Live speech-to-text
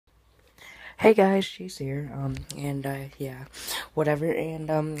Hey guys, she's here. Yeah, whatever. And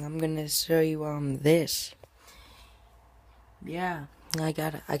I'm gonna show you this. Yeah, I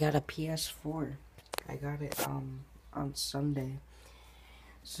got a PS4. I got it on Sunday.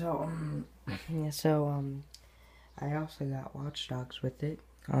 So I also got Watch Dogs with it.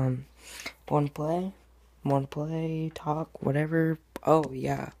 Wanna play? Wanna play? Talk? Whatever. Oh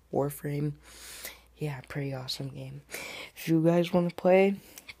yeah, Warframe. Yeah, pretty awesome game. If you guys wanna play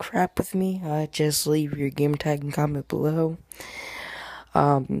crap with me, just leave your game tag and comment below.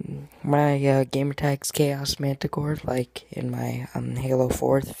 My gamer tag's Chaos Manticore, like in my Halo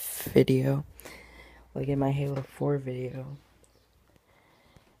 4 video. Like in my Halo 4 video.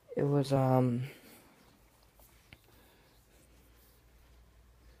 It was it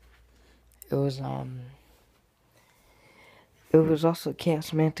was it was also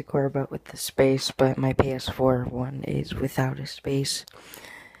Chaos Manticore but with the space, but my PS4 one is without a space.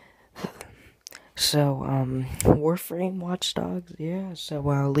 So, Warframe, Watch Dogs, yeah. So,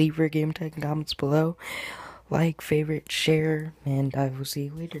 leave your game tag and comments below. Like, favorite, share, and I will see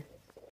you later.